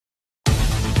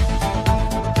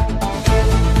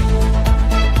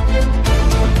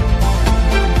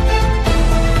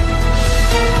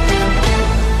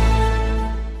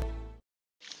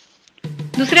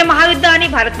महायुद्ध आणि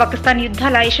भारत पाकिस्तान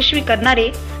युद्धाला यशस्वी करणारे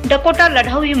डकोटा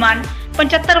लढाऊ विमान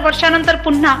 75 वर्षानंतर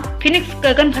पुन्हा फिनिक्स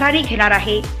गगनभरारी घेणार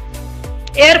आहे।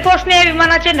 एअरफोर्सने या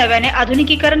विमानाचे नव्याने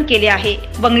आधुनिकीकरण केले आहे।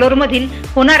 बंगलोरमधील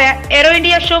होणाऱ्या एरो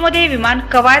इंडिया शो मध्ये विमान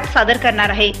कवायत सादर करणार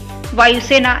आहे।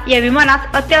 वायुसेना या विमानास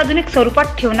अत्याधुनिक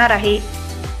स्वरूपात ठेवणार आहे।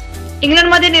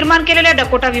 इंग्लंडमध्ये निर्माण केलेल्या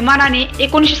डकोटा विमानाने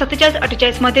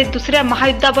 1947-48 मध्ये दुसऱ्या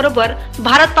महायुद्धाबरोबर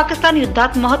भारत पाकिस्तान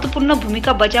युद्धात महत्त्वपूर्ण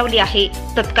भूमिका बजावली आहे।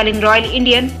 तत्कालीन रॉयल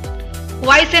इंडियन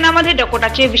वायुसेनामध्ये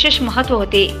डकोटाचे विशेष महत्त्व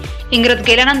होते। इंग्रज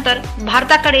गेल्यानंतर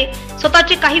भारताकडे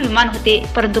स्वतःचे काही विमान होते,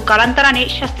 परंतु कालांतराने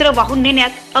शस्त्र वाहून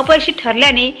नेण्यात अपयशी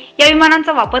ठरल्याने या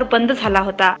विमानांचा वापर बंद झाला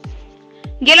होता।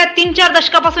 गेल्या 3-4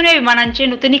 दशकापासून या विमानांचे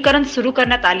नूतनीकरण सुरू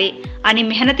करण्यात आले आणि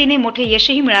मेहनतीने मोठे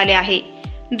यशही मिळाले आहे।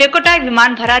 डकोटा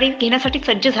विमान भरारी घेण्यासाठी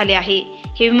सज्ज झाले आहे।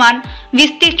 हे विमान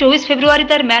 20 ते 24 फेब्रुवारी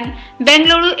दरम्यान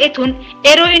बेंगळुरू येथून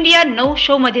एरो इंडिया 9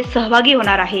 शो मध्ये सहभागी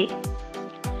होणार आहे।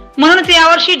 म्हणूनच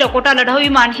यावर्षी डकोटा लढाऊ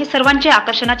विमान हे सर्वांचे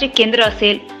आकर्षणाचे केंद्र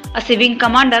असेल, असे विंग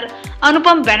कमांडर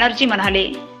अनुपम बॅनर्जी म्हणाले।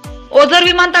 ओझर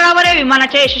विमानतळावर या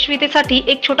विमानाच्या यशस्वीतेसाठी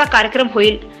एक छोटा कार्यक्रम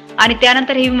होईल आणि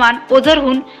त्यानंतर हे विमान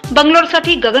ओझरहून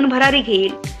बंगलोरसाठी गगनभरारी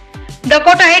घेईल।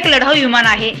 डकोटा हे एक लढाऊ विमान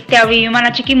आहे। त्यावेळी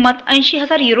विमानाची किंमत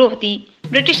 80,000 युरो होती।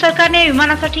 ब्रिटिश सरकारने या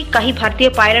विमानासाठी काही भारतीय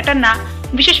पायलटांना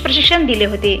विशेष प्रशिक्षण दिले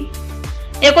होते।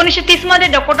 1930 मध्ये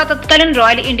डकोटा तत्कालीन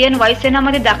रॉयल इंडियन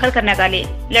वायुसेनामध्ये दाखल करण्यात आले।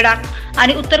 लडाख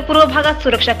आणि उत्तर पूर्व भागात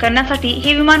सुरक्षा करण्यासाठी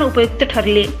हे विमान उपयुक्त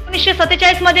ठरले।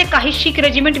 1947 मध्ये काही शीख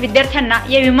रेजिमेंट विद्यार्थ्यांना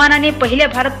या विमानाने पहिल्या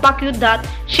भारत-पाक युद्धात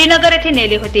श्रीनगर येथे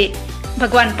नेले होते।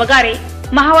 भगवान पगारे,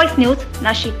 महावॉइस न्यूज,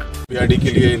 नाशिक। पीआरडी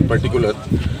के लिए इन पर्टिकुलर,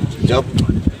 जब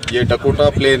ये डकोटा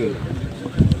प्लेन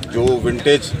जो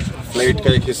विंटेज फ्लाइट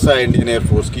का एक हिस्सा है इंडियन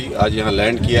एयरफोर्स की, आज यहाँ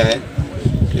लैंड किया है।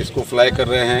 इसको फ्लाई कर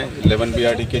रहे हैं 11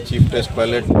 बीआरडी के chief taste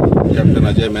pilot captain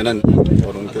Ajay Menon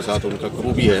और उनके साथ उनका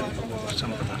क्रू भी है।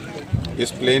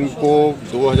 इस प्लेन को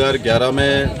 2011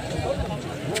 में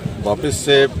वापस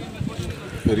से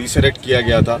रीसेलेक्ट किया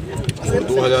गया था और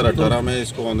 2018 में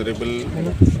इसको honourable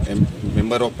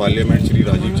member of parliament Shri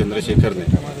Rajiv Chandrashekhar ने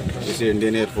इसे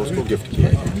इंडियन एयरफोर्स को गिफ्ट किया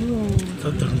है।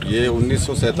 ये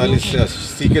 1947 से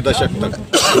 80 के दशक तक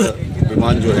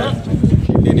विमान जो है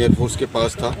इंडियन एयरफोर्स के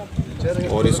पास था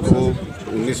और इसको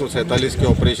 1947 के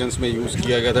ऑपरेशंस में यूज़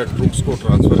किया गया था ट्रूप्स को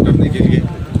ट्रांसफ़र करने के लिए।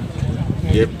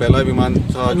 ये पहला विमान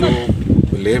था जो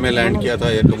लेह में लैंड किया था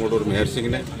एयर कमोडोर मेहर सिंह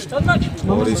ने,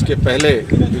 और इसके पहले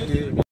क्योंकि